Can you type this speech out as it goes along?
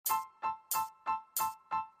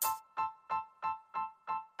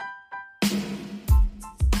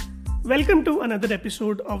Welcome to another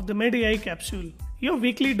episode of the MedAI Capsule, your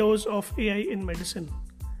weekly dose of AI in medicine.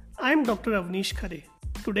 I'm Dr. Avnish Khare.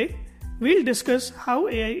 Today, we'll discuss how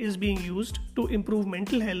AI is being used to improve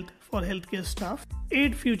mental health for healthcare staff,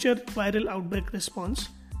 aid future viral outbreak response,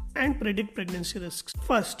 and predict pregnancy risks.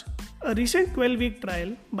 First, a recent 12-week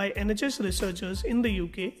trial by NHS researchers in the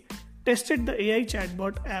UK tested the AI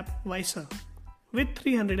chatbot app Visa with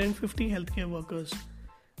 350 healthcare workers.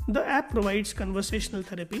 The app provides conversational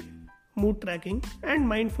therapy, mood tracking, and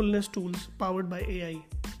mindfulness tools powered by AI.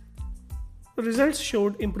 Results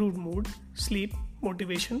showed improved mood, sleep,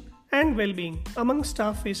 motivation, and well-being among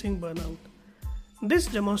staff facing burnout. This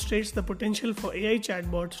demonstrates the potential for AI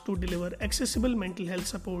chatbots to deliver accessible mental health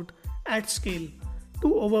support at scale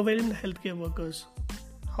to overwhelmed healthcare workers.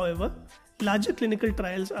 However, larger clinical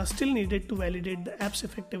trials are still needed to validate the app's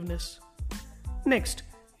effectiveness. Next,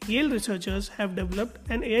 Yale researchers have developed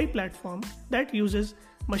an AI platform that uses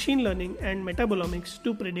machine learning and metabolomics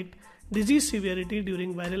to predict disease severity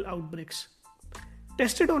during viral outbreaks.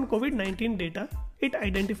 Tested on COVID-19 data, it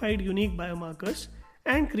identified unique biomarkers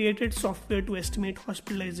and created software to estimate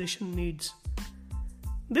hospitalization needs.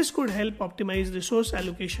 This could help optimize resource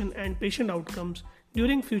allocation and patient outcomes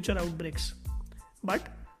during future outbreaks. But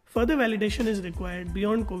further validation is required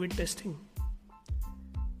beyond COVID testing.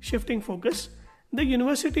 Shifting focus, the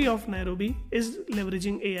University of Nairobi is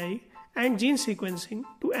leveraging AI and gene sequencing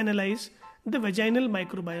to analyze the vaginal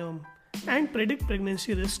microbiome and predict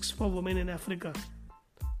pregnancy risks for women in Africa.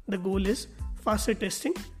 The goal is faster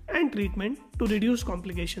testing and treatment to reduce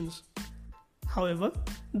complications. However,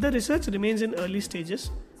 the research remains in early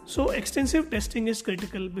stages, so extensive testing is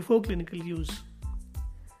critical before clinical use.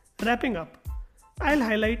 Wrapping up, I'll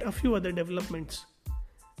highlight a few other developments.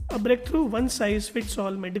 A breakthrough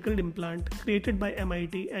one-size-fits-all medical implant created by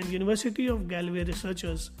MIT and University of Galway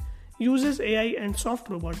researchers uses AI and soft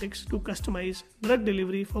robotics to customize drug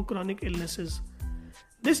delivery for chronic illnesses.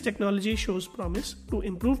 This technology shows promise to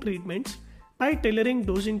improve treatments by tailoring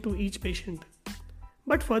dosing to each patient.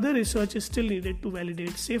 But further research is still needed to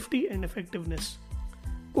validate safety and effectiveness.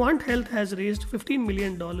 Quant Health has raised $15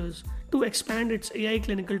 million to expand its AI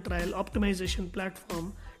clinical trial optimization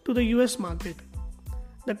platform to the US market.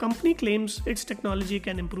 The company claims its technology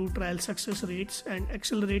can improve trial success rates and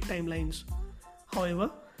accelerate timelines.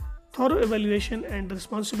 However, thorough evaluation and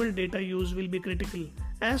responsible data use will be critical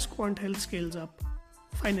as Quant Health scales up.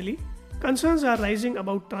 Finally, concerns are rising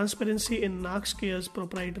about transparency in NarxCare's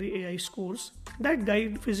proprietary AI scores that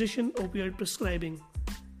guide physician opioid prescribing.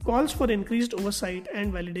 Calls for increased oversight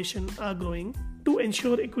and validation are growing to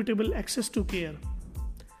ensure equitable access to care.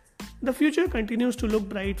 The future continues to look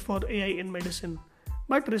bright for AI in medicine,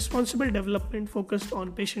 but responsible development focused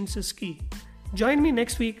on patients is key. Join me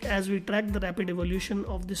next week as we track the rapid evolution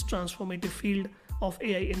of this transformative field of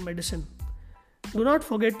AI in medicine. Do not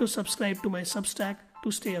forget to subscribe to my Substack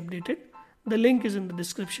to stay updated. The link is in the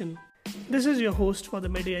description. This is your host for the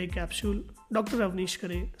MedAI Capsule, Dr. Avnish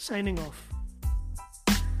Khare, signing off.